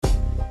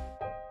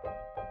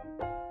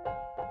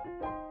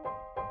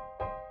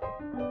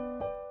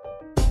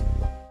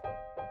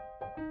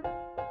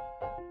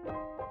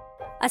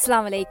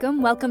Assalamu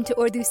alaikum. Welcome to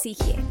Urdu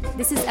Seekhiye.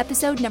 This is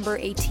episode number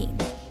 18.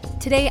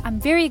 Today, I'm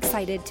very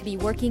excited to be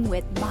working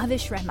with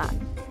Mahvish Rehman.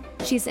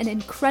 She's an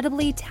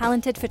incredibly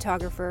talented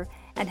photographer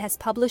and has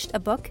published a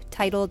book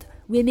titled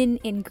Women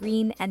in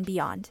Green and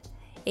Beyond,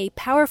 a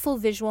powerful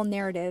visual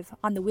narrative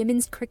on the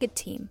women's cricket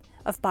team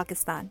of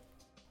Pakistan.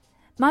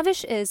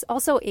 Mahvish is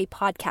also a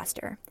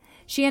podcaster.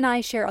 She and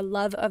I share a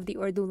love of the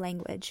Urdu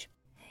language.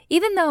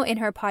 Even though in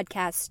her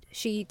podcast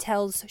she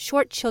tells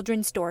short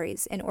children's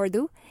stories in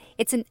Urdu,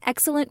 it's an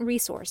excellent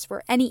resource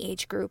for any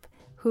age group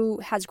who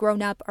has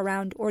grown up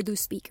around Urdu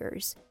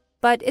speakers,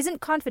 but isn't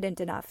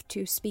confident enough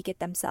to speak it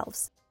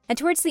themselves. And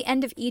towards the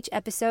end of each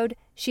episode,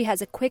 she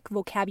has a quick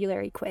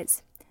vocabulary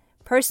quiz.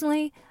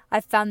 Personally,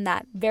 I've found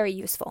that very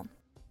useful.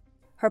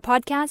 Her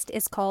podcast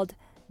is called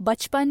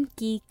Bachpan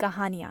Ki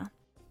Kahaniyan.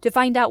 To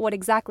find out what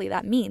exactly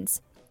that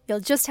means, you'll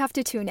just have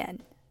to tune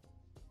in.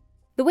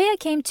 The way I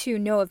came to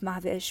know of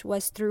Mahvish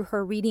was through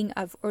her reading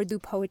of Urdu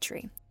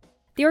poetry.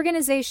 The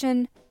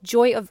organization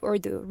Joy of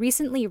Urdu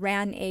recently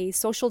ran a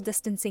social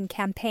distancing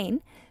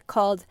campaign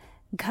called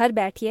Ghar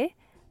Baithiye,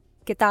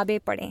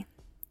 Kitabe Padhe,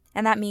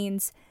 and that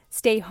means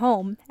stay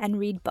home and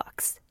read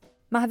books.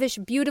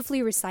 Mahvish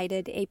beautifully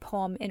recited a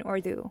poem in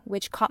Urdu,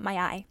 which caught my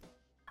eye.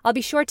 I'll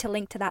be sure to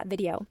link to that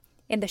video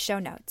in the show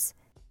notes,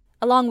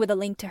 along with a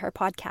link to her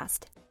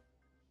podcast.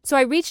 So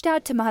I reached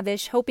out to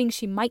Mahvish hoping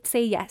she might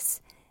say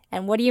yes,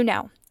 and what do you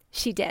know?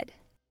 She did.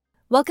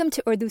 Welcome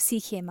to Urdu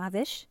Seekhiye,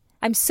 Mahvish.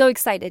 I'm so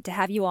excited to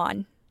have you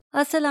on.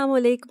 Assalamu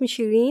alaikum,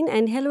 Shireen,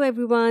 and hello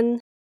everyone.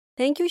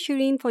 Thank you,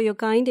 Shireen, for your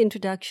kind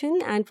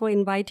introduction and for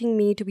inviting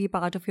me to be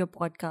part of your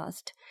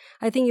podcast.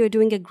 I think you're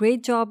doing a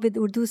great job with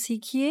Urdu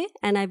Seekhiye,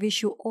 and I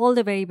wish you all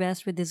the very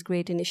best with this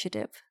great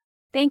initiative.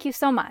 Thank you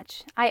so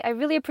much. I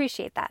really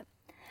appreciate that.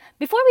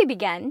 Before we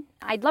begin,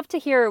 I'd love to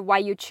hear why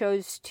you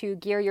chose to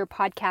gear your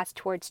podcast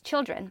towards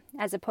children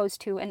as opposed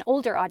to an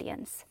older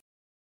audience.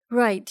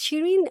 Right.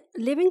 Shireen,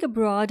 living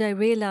abroad, I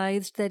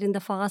realized that in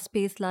the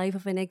fast-paced life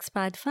of an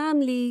expat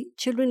family,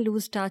 children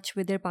lose touch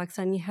with their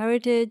Pakistani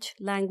heritage,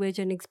 language,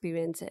 and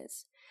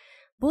experiences.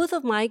 Both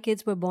of my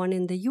kids were born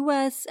in the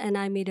US, and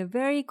I made a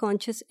very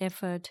conscious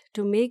effort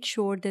to make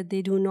sure that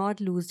they do not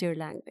lose their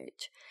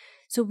language.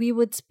 So we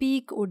would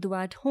speak Urdu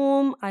at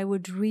home, I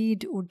would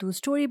read Urdu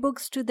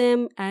storybooks to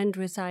them, and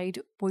recite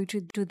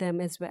poetry to them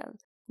as well.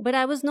 But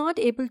I was not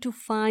able to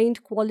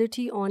find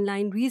quality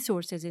online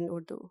resources in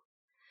Urdu.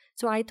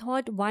 So I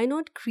thought, why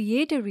not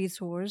create a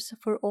resource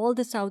for all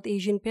the South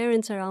Asian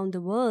parents around the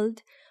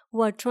world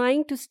who are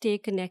trying to stay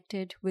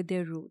connected with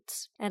their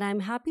roots. And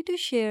I'm happy to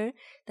share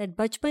that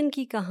Bachpan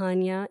Ki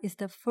Kahaniyan is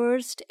the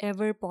first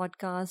ever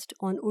podcast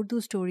on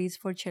Urdu stories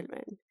for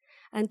children.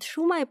 And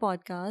through my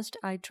podcast,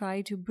 I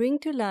try to bring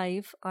to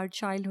life our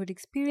childhood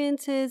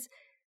experiences,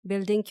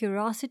 building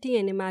curiosity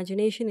and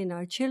imagination in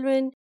our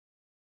children.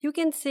 You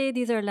can say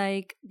these are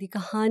like the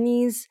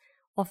kahanis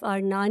of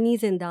our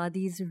nanis and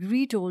dadis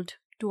retold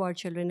to our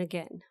children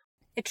again.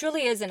 It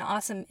truly is an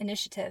awesome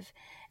initiative,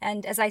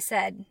 and as I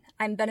said,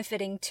 I'm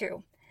benefiting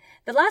too.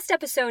 The last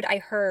episode I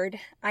heard,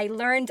 I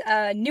learned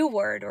a new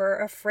word or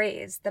a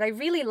phrase that I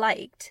really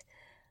liked.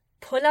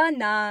 Phula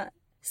na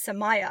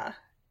samaya.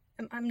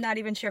 I'm not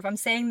even sure if I'm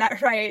saying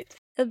that right.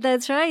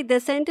 That's right. The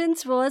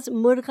sentence was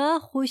Murga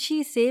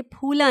khushi se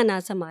phula na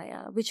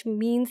samaya, which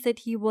means that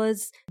he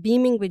was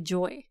beaming with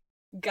joy.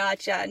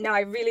 Gotcha. No, I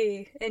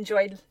really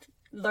enjoyed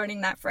learning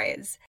that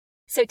phrase.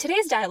 So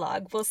today's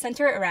dialogue will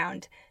center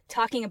around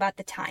talking about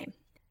the time.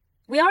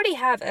 We already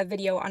have a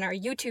video on our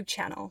YouTube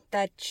channel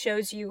that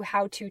shows you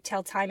how to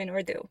tell time in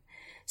Urdu.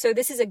 So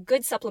this is a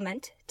good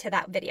supplement to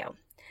that video.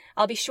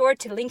 I'll be sure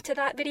to link to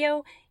that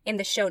video in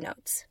the show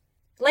notes.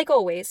 Like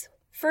always,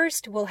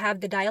 first we'll have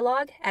the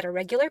dialogue at a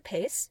regular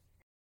pace.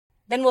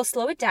 Then we'll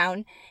slow it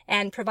down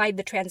and provide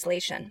the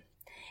translation.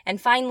 And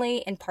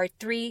finally, in part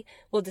 3,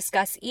 we'll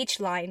discuss each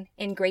line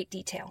in great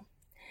detail.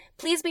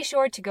 Please be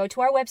sure to go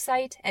to our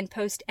website and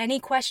post any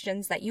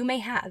questions that you may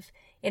have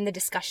in the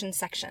discussion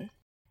section.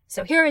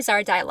 So here is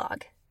our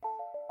dialogue.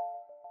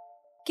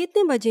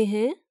 कितने बजे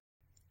हैं?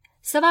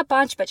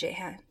 5:15 बजे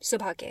हैं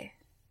सुबह के.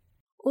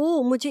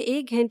 ओह, मुझे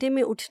 1 घंटे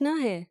में उठना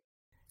है.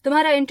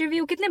 तुम्हारा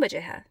इंटरव्यू कितने बजे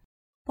है?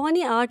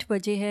 7:45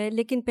 बजे है,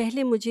 लेकिन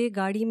पहले मुझे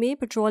गाड़ी में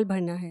पेट्रोल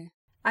भरना है.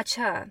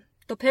 अच्छा,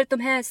 तो फिर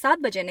तुम्हें 7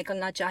 बजे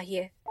निकलना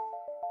चाहिए.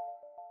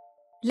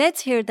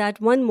 Let's hear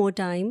that one more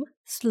time,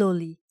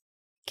 slowly.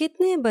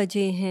 कितने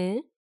बजे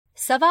हैं?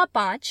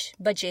 5:15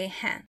 बजे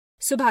हैं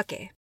सुबह के.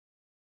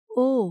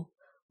 ओह,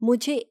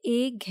 मुझे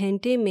 1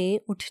 घंटे में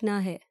उठना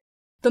है.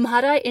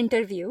 तुम्हारा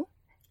इंटरव्यू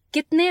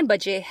कितने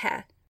बजे है?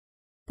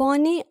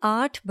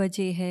 7:45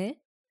 बजे है,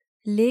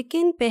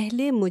 लेकिन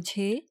पहले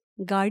मुझे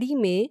गाड़ी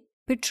में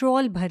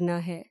पेट्रोल भरना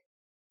है.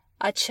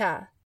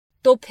 अच्छा,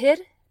 तो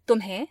फिर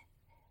तुम्हें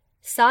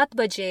 7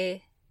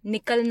 बजे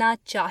निकलना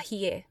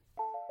चाहिए.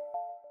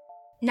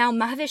 Now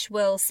Mahvish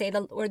will say the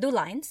Urdu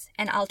lines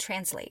and I'll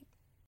translate.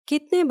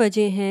 कितने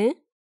बजे हैं?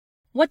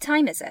 What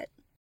time is it?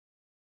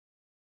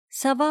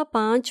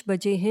 5:15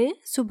 बजे हैं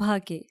सुबह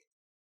के.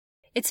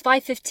 It's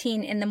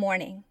 5:15 in the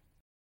morning.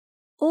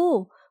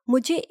 ओह,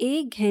 मुझे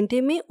 1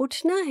 घंटे में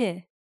उठना है.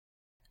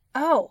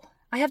 Oh,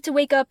 I have to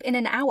wake up in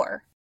an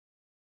hour.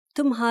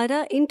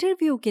 तुम्हारा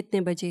इंटरव्यू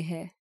कितने बजे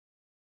है?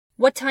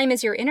 What time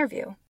is your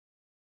interview?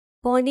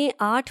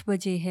 7:45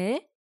 बजे है,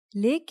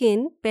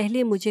 लेकिन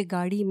पहले मुझे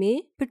गाड़ी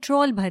में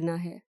पेट्रोल भरना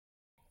है.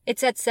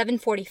 It's at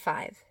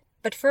 7:45,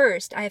 but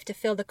first I have to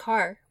fill the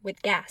car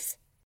with gas.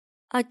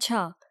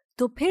 अच्छा,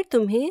 तो फिर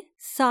तुम्हें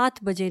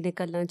 7 बजे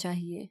निकलना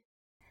चाहिए.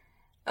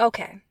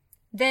 Okay,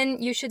 then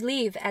you should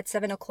leave at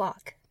 7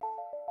 o'clock.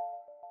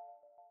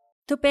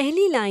 तो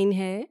पहली लाइन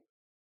है,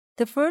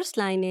 the first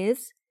line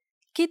is,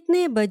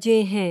 कितने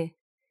बजे हैं?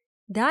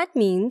 That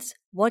means,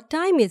 what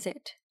time is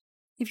it?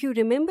 If you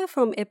remember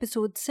from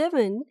episode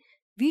 7,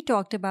 we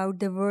talked about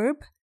the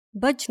verb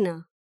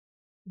bajna.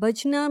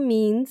 Bajna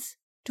means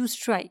to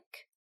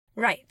strike.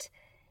 Right.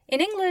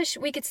 In English,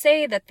 we could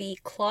say that the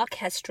clock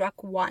has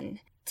struck 1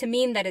 to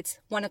mean that it's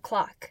 1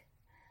 o'clock.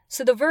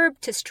 So the verb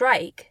to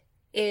strike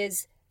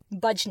is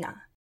bajna.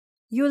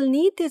 You'll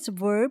need this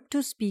verb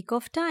to speak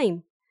of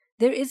time.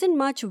 There isn't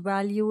much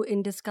value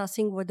in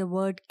discussing what the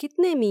word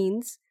kitne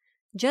means.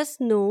 Just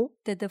know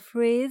that the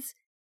phrase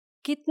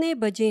kitne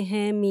baje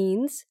hain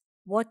means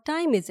what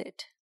time is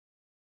it?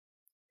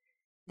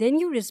 Then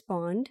you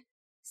respond,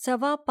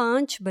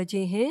 5:15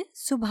 baje hain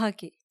subah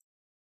ke.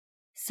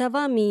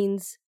 Sawa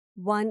means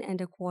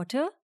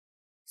 1:15.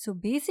 So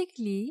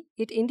basically,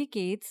 it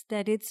indicates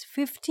that it's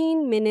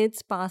 15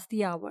 minutes past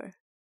the hour.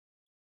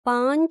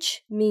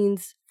 Panch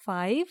means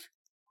 5.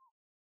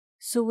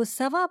 So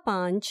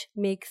 5:15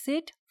 makes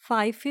it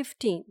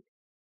 5:15.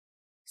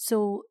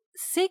 So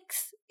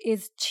 6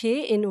 is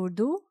 6 in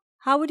Urdu.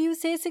 How would you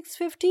say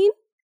 6:15?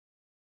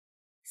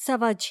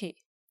 6:15.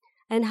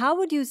 And how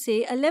would you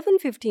say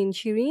 11:15,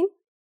 Shireen?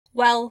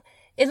 Well,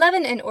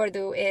 11 in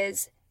Urdu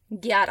is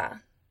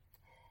gyara.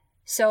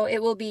 So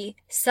it will be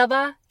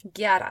sava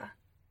gyara.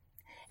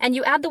 And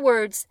you add the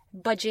words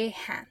baje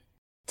hain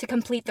to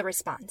complete the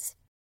response.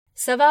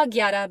 Sava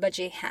gyara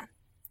baje hain.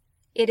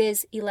 It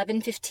is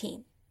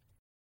 11:15.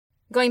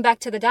 Going back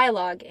to the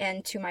dialogue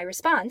and to my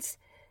response,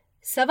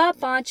 Sava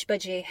panch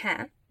baje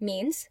hain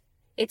means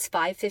it's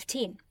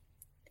 5:15.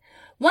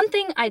 One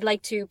thing I'd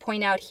like to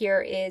point out here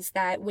is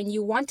that when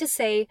you want to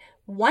say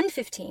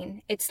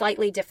 1:15, it's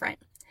slightly different.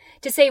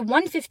 To say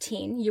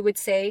 1:15, you would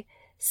say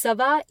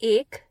Sava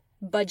ek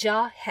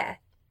baja hai.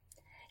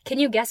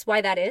 Can you guess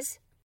why that is?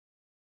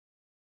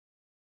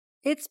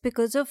 It's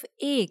because of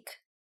ek.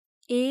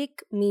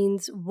 Ek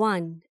means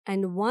one,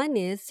 and one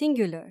is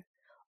singular.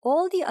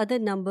 All the other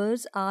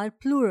numbers are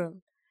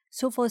plural.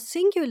 So for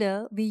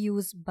singular, we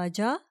use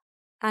baja,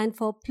 and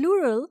for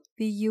plural,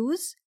 we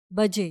use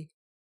baje.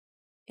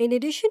 In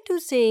addition to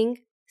saying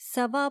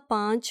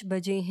 5:15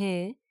 baje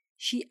hain,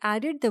 she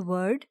added the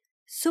word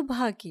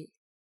subha ke.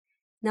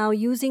 Now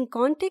using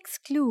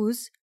context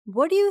clues,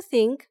 what do you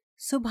think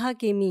subha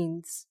ke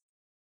means?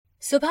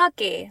 Subha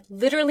ke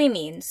literally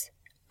means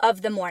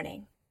of the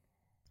morning,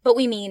 but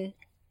we mean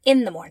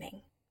in the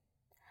morning.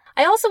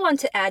 I also want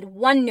to add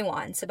one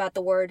nuance about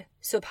the word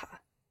subha.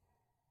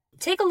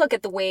 Take a look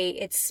at the way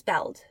it's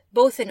spelled,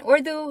 both in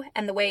Urdu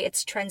and the way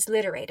it's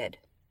transliterated.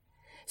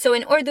 So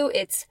in Urdu,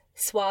 it's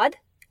swad,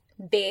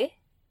 be,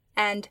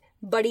 and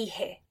badi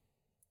hai.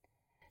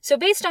 So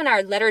based on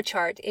our letter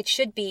chart, it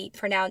should be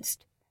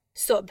pronounced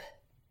sub.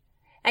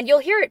 And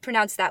you'll hear it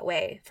pronounced that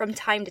way from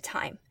time to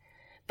time.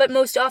 But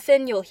most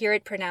often, you'll hear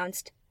it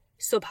pronounced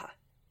subha.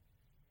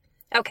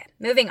 Okay,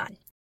 moving on.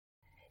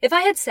 If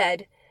I had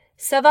said,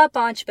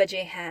 5:15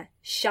 baje hain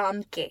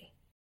sham ke,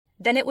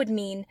 then it would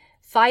mean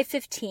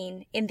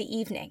 5:15 in the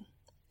evening.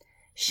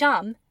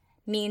 Sham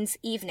means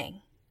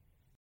evening.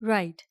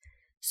 Right.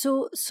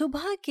 So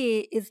subha ke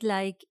is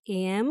like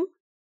AM,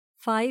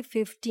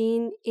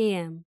 5:15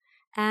 AM,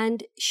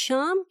 and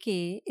sham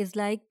ke is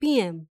like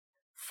PM,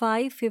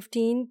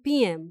 5:15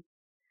 PM.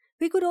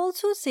 We could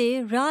also say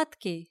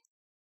raat ke.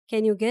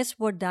 Can you guess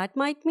what that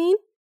might mean?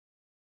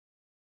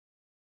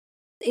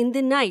 In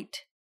the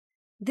night.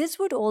 This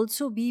would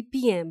also be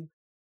PM.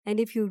 And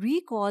if you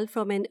recall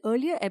from an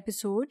earlier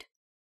episode,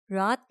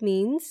 raat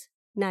means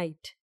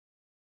night.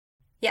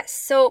 Yes,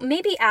 so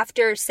maybe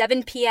after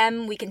 7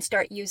 p.m. we can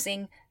start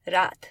using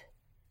raat.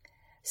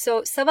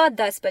 So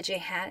 10 baje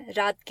hain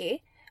raat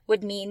ke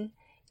would mean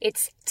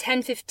it's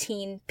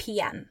 10:15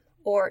 p.m.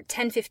 or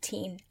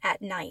 10:15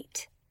 at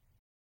night.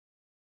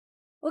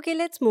 Okay,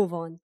 let's move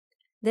on.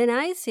 Then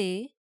I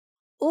say,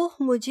 oh,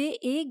 mujhe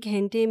 1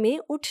 ghante mein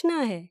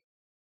uthna hai.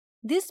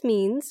 This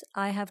means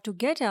I have to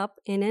get up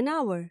in an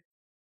hour.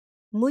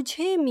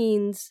 Mujhe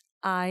means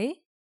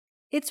I.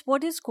 It's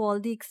what is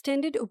called the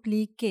extended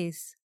oblique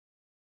case.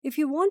 If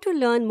you want to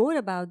learn more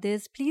about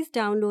this, please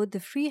download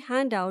the free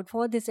handout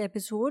for this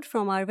episode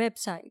from our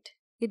website.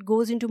 It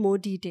goes into more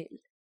detail.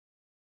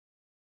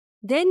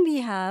 Then we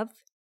have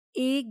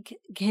 1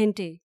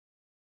 ghante.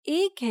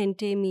 1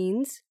 ghante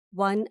means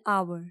 1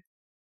 hour.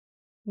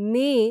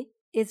 Mein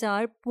is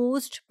our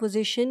post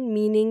position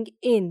meaning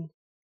in.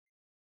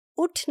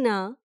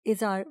 Uthna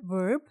is our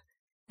verb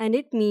and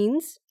it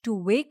means to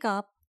wake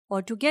up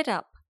or to get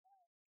up.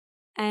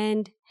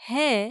 And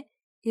hai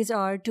is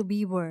our to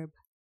be verb.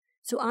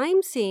 So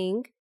I'm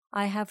saying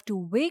I have to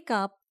wake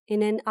up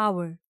in an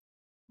hour.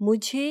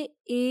 मुझे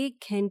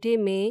 1 घंटे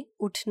में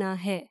उठना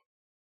है.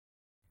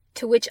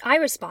 To which I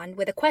respond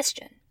with a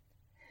question.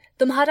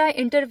 तुम्हारा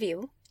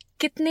interview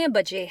कितने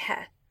बजे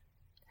है?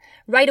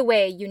 Right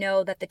away, you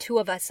know that the two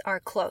of us are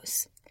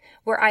close.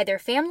 We're either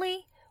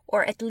family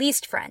or at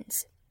least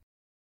friends.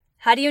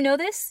 How do you know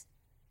this?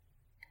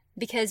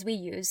 Because we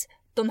use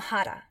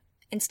tumhara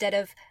instead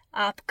of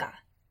aapka.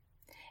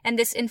 And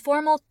this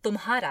informal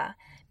tumhara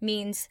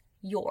means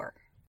your.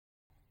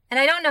 And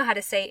I don't know how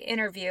to say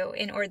interview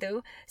in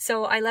Urdu,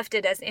 so I left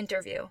it as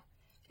interview.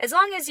 As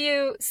long as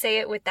you say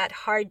it with that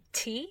hard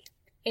T,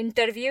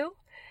 interview,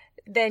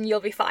 then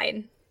you'll be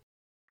fine.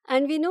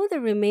 And we know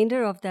the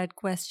remainder of that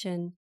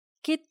question.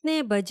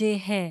 Kitne baje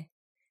hai?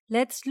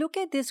 Let's look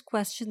at this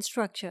question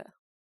structure.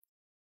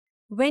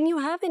 When you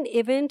have an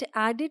event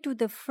added to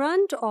the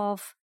front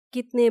of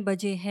kitne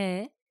baje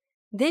hai,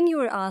 then you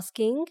are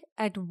asking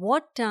at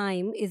what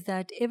time is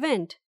that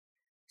event.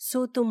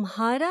 So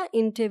tumhara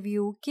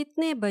interview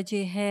kitne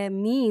baje hai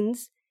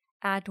means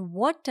at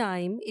what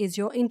time is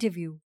your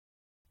interview.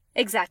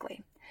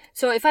 Exactly.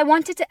 So if I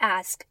wanted to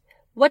ask,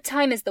 what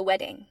time is the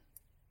wedding?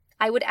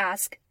 I would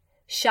ask,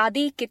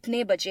 शादी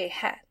कितने बजे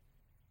है?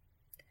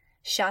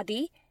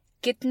 शादी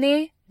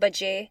कितने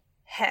बजे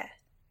है?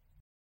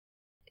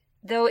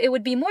 Though it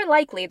would be more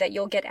likely that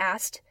you'll get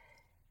asked,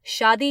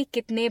 शादी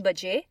कितने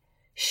बजे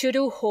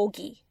शुरू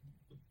होगी?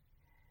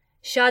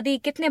 शादी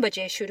कितने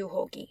बजे शुरू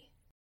होगी?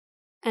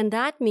 And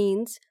that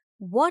means,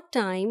 what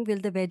time will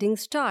the wedding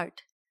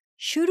start?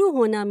 Shuru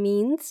hona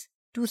means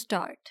to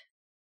start.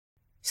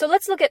 So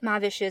let's look at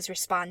Mavish's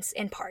response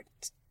in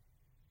parts.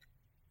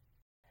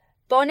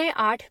 पौने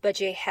 8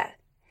 बजे है,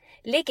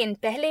 लेकिन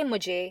पहले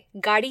मुझे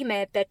गाड़ी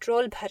में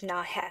पेट्रोल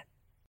भरना है.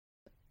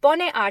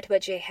 पौने 8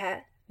 बजे है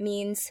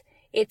means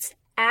it's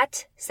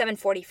at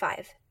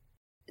 7:45.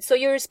 So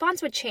your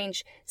response would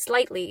change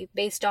slightly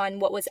based on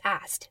what was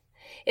asked.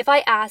 If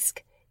I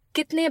ask,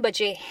 कितने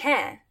बजे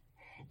हैं?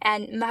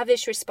 And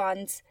Mavish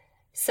responds,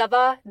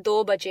 सवा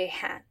 2 बजे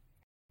हैं.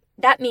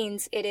 That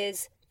means it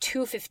is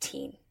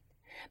 2:15.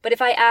 But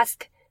if I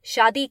ask,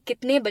 शादी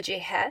कितने बजे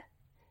है?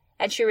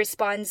 And she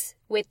responds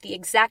with the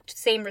exact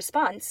same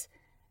response,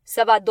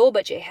 सवा 2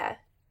 बजे है,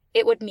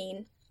 it would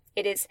mean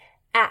it is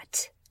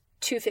at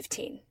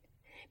 2:15,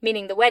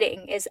 meaning the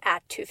wedding is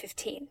at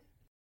 2:15.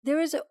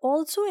 There is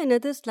also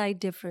another slight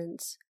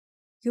difference.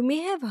 You may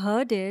have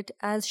heard it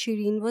as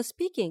Shireen was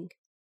speaking.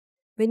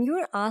 When you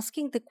are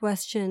asking the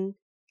question,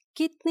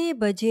 कितने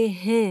बजे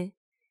हैं,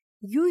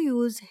 you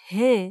use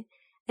हैं,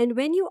 and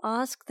when you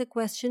ask the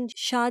question,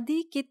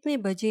 शादी कितने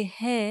बजे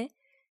है,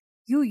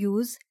 you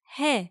use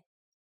है.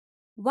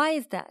 Why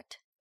is that?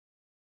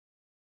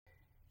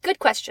 Good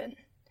question.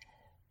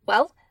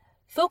 Well,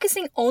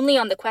 focusing only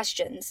on the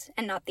questions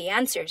and not the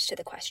answers to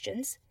the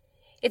questions,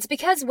 it's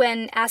because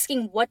when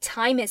asking what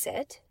time is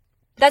it,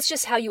 that's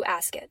just how you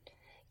ask it.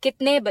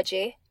 कितने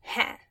बजे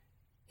हैं.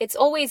 It's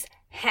always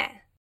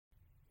हैं,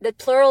 the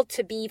plural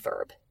to be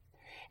verb.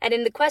 And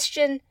in the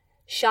question,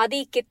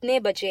 शादी कितने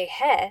बजे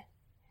है,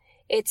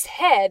 it's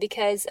है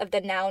because of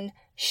the noun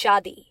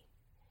शादी.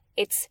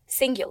 It's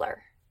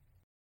singular.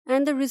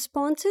 And the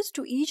responses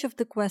to each of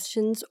the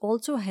questions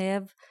also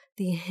have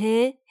the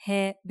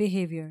hai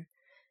behavior.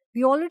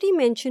 We already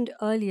mentioned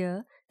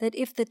earlier that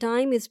if the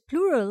time is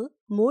plural,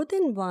 more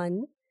than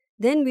one,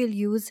 then we'll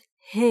use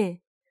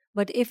hai.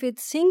 But if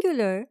it's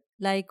singular,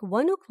 like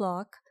 1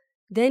 o'clock,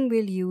 then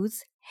we'll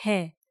use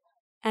hai.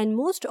 And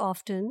most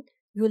often,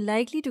 you're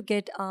likely to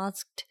get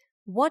asked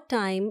what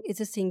time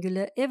is a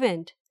singular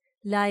event,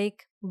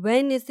 like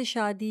when is the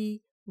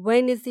shadi,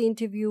 when is the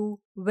interview,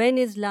 when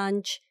is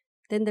lunch,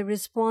 then the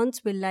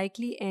response will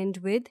likely end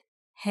with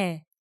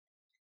hai.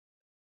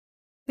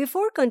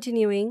 Before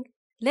continuing,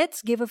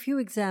 let's give a few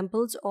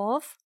examples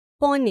of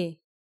paune.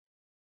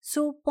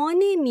 So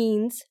paune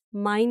means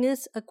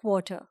minus a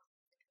quarter.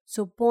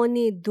 So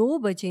paune 2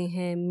 baje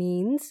hain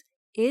means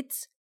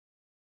it's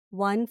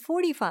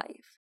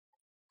 1:45.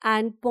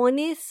 And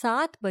paune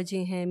 7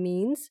 baje hain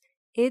means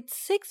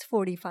it's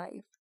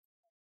 6:45.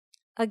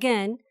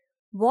 Again,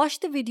 watch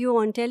the video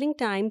on telling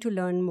time to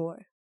learn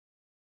more.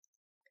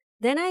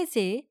 Then I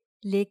say,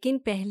 लेकिन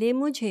पहले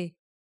मुझे.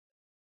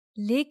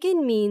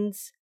 लेकिन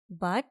means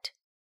but.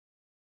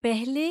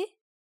 पहले,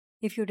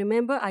 if you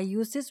remember, I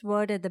used this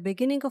word at the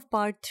beginning of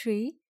part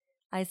 3.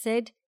 I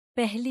said,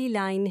 पहली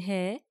line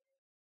है.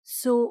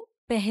 So,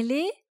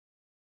 पहले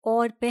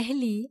or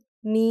पहली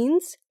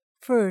means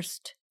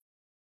first.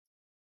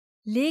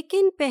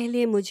 लेकिन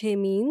पहले मुझे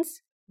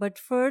means but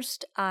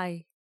first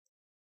I.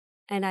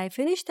 And I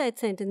finish that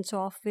sentence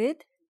off with,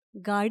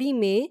 गाड़ी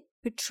में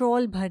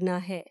पेट्रोल भरना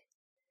है.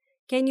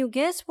 Can you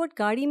guess what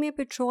गाड़ी में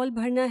पेट्रोल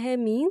भरना है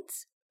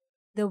means?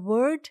 The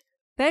word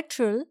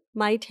petrol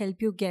might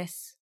help you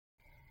guess.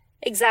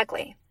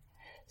 Exactly.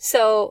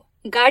 So,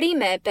 गाड़ी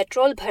में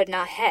पेट्रोल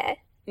भरना है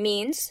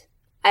means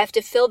I have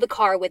to fill the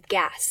car with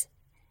gas.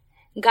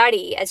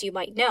 गाड़ी, as you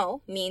might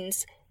know,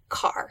 means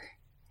car.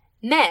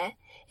 में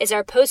is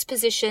our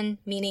postposition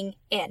meaning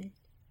in.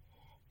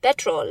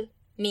 Petrol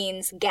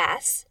means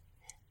gas.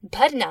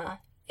 Bharna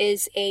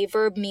is a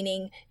verb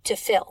meaning to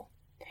fill,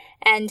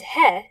 and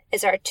hai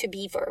is our to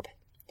be verb.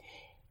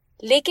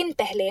 लेकिन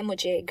पहले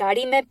मुझे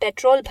गाड़ी में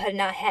petrol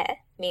भरना है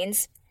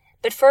means,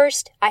 but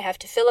first I have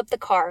to fill up the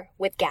car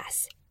with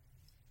gas.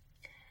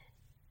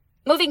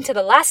 Moving to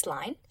the last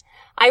line,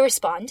 I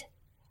respond,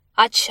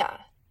 अच्छा,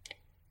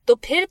 तो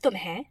फिर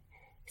तुम्हें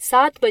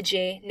 7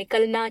 बजे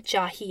निकलना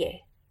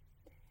चाहिए.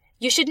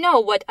 You should know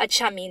what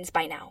acha means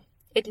by now.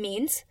 It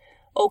means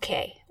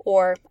okay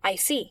or I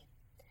see.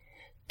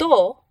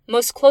 To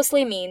most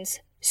closely means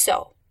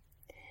so.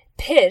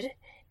 Phir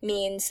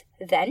means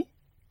then.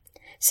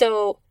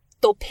 So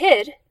to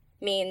phir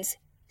means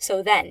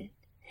so then.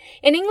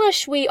 In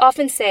English, we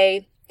often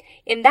say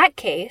in that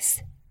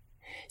case.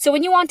 So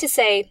when you want to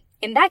say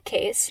in that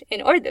case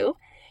in Urdu,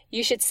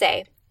 you should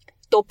say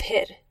to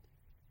phir.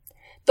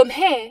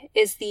 Tumhe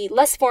is the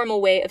less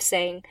formal way of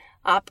saying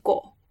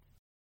aapko.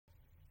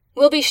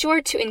 We'll be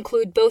sure to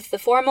include both the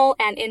formal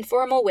and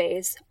informal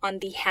ways on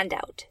the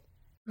handout.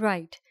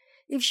 Right.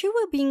 If she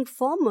were being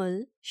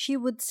formal, she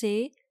would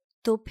say,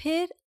 तो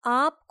फिर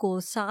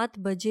आपको 7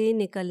 बजे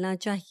निकलना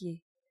चाहिए.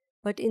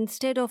 But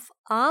instead of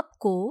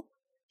आपको,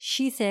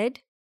 she said,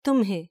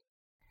 तुम्हें.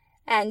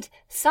 And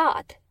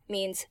saat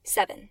means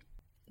 7.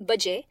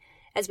 Baje,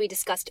 as we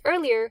discussed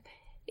earlier,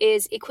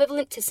 is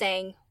equivalent to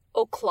saying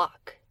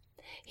o'clock.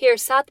 Here,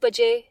 7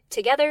 baje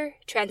together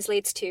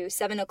translates to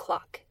 7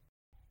 o'clock.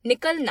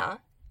 Nikalna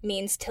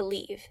means to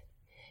leave.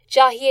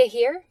 Chahiye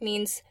here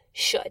means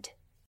should.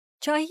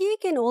 Chahiye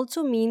can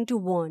also mean to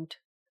want.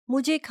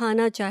 Mujhe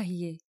khana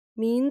chahiye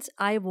means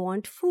I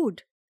want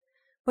food.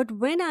 But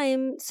when I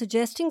am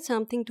suggesting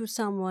something to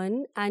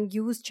someone and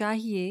use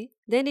chahiye,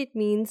 then it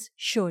means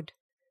should.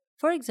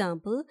 For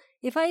example,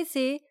 if I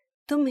say,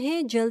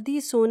 तुम्हें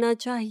जल्दी सोना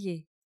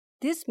चाहिए,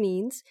 this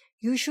means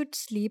you should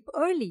sleep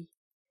early.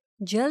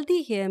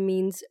 Jaldi here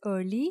means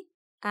early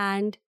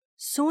and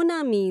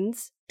sona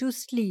means to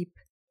sleep.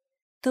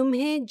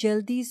 Tumhe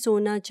jaldi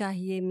sona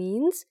chahiye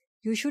means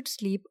you should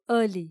sleep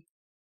early.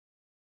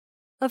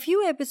 A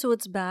few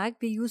episodes back,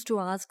 we used to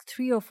ask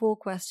 3 or 4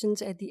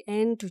 questions at the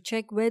end to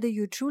check whether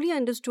you truly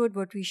understood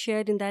what we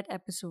shared in that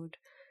episode.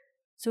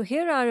 So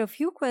here are a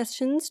few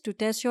questions to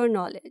test your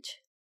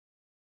knowledge.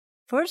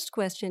 First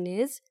question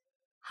is,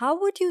 how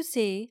would you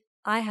say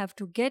I have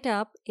to get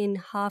up in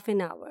half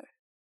an hour?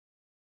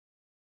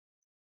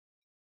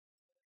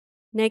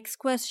 Next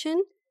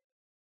question,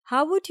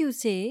 how would you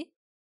say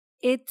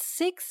it's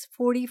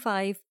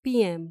 6:45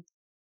 p.m.?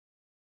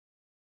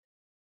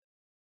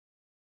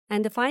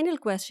 And the final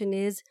question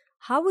is,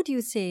 how would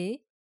you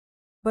say,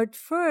 but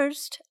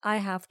first I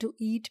have to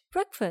eat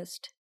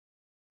breakfast?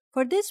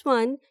 For this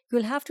one,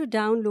 you'll have to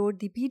download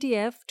the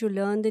PDF to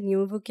learn the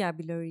new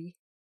vocabulary.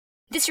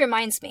 This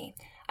reminds me,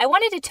 I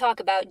wanted to talk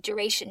about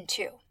duration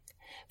too.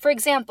 For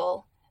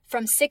example,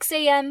 from 6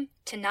 a.m.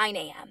 to 9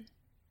 a.m.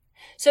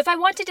 So if I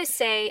wanted to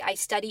say I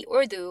study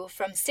Urdu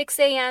from 6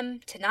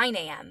 a.m. to 9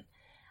 a.m.,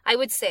 I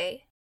would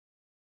say,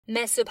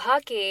 मैं सुबह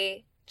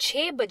के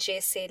 6 बजे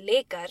से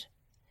लेकर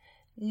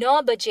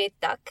 9 बजे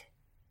तक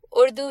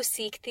उर्दू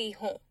सीखती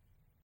हूँ.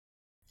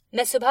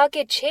 मैं सुबह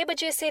के 6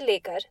 बजे से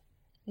लेकर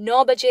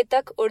 9 बजे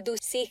तक उर्दू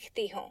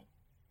सीखती हूँ.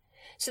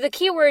 So the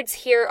key words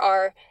here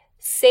are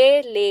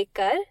se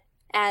lekar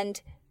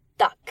and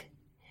tak.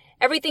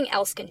 Everything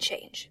else can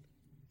change.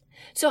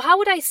 So how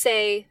would I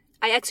say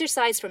I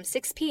exercise from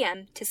 6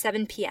 p.m. to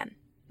 7 p.m.?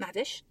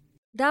 Mahvish?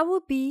 That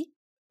would be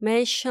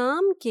मैं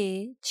शाम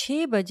के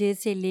 6 बजे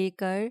से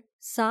लेकर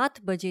 7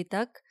 बजे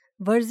तक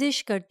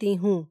वर्जिश करती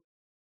हूँ.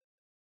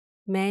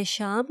 मैं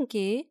शाम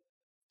के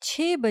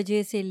 6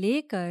 बजे से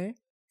लेकर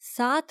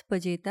 7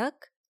 बजे तक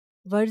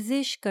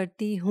वर्जिश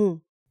करती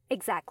हूँ.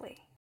 Exactly.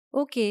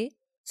 Okay,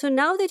 so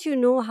now that you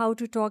know how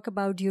to talk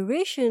about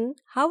duration,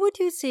 how would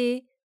you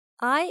say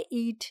I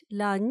eat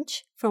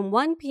lunch from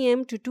 1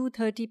 p.m. to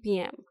 2:30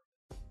 p.m.?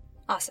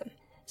 Awesome.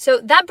 So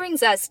that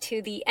brings us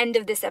to the end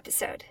of this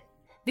episode.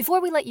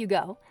 Before we let you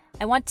go,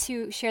 I want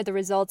to share the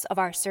results of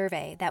our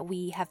survey that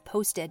we have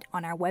posted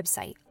on our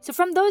website. So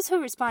from those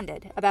who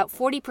responded, about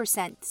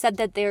 40% said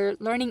that they're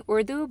learning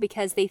Urdu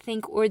because they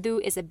think Urdu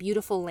is a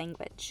beautiful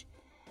language.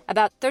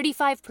 About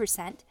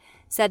 35%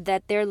 said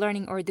that they're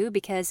learning Urdu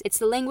because it's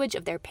the language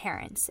of their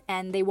parents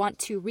and they want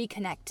to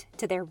reconnect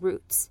to their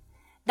roots.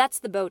 That's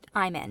the boat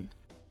I'm in.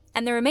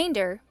 And the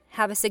remainder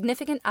have a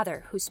significant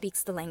other who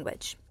speaks the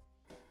language.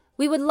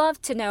 We would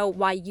love to know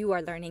why you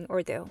are learning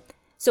Urdu.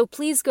 So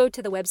please go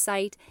to the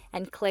website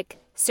and click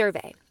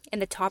Survey in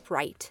the top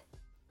right.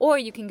 Or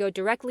you can go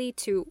directly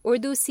to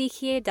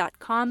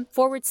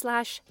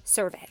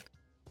urdusikhiye.com/survey.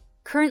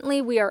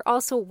 Currently, we are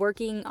also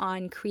working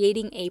on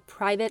creating a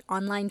private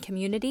online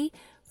community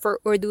for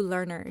Urdu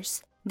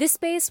learners. This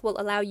space will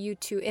allow you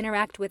to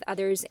interact with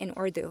others in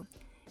Urdu.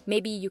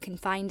 Maybe you can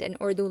find an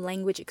Urdu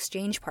language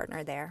exchange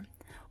partner there,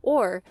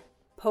 or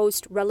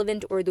post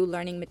relevant Urdu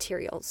learning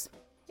materials.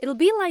 It'll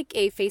be like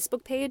a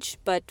Facebook page,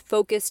 but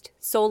focused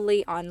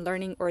solely on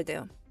learning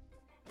Urdu.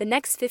 The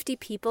next 50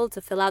 people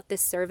to fill out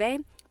this survey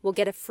will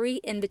get a free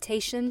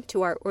invitation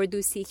to our Urdu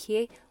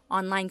Sikhiye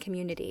online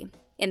community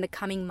in the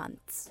coming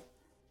months.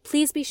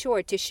 please be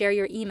sure to share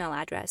your email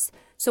address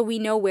so we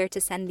know where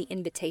to send the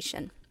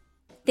invitation.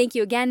 Thank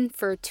you again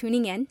for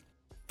tuning in.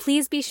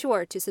 Please be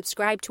sure to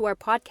subscribe to our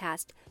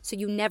podcast so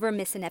you never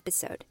miss an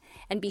episode.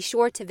 And be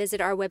sure to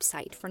visit our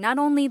website for not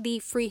only the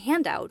free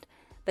handout,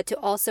 but to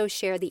also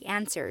share the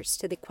answers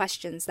to the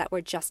questions that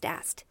were just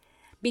asked.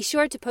 Be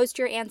sure to post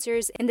your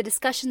answers in the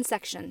discussion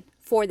section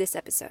for this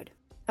episode.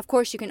 Of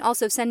course, you can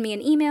also send me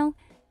an email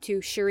to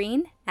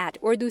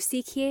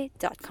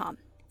shireen@urdusikhiye.com.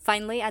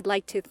 Finally, I'd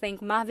like to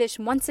thank Mahvish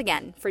once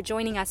again for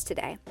joining us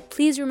today.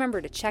 Please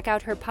remember to check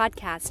out her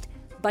podcast,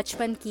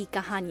 Bachpan Ki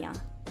Kahaniyan.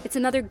 It's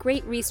another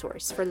great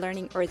resource for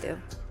learning Urdu.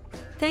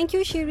 Thank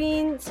you,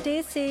 Shireen.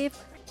 Stay safe.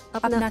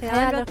 Apna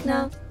khayal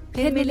rakhna.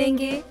 Phir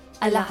milenge.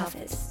 Allah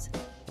Hafiz.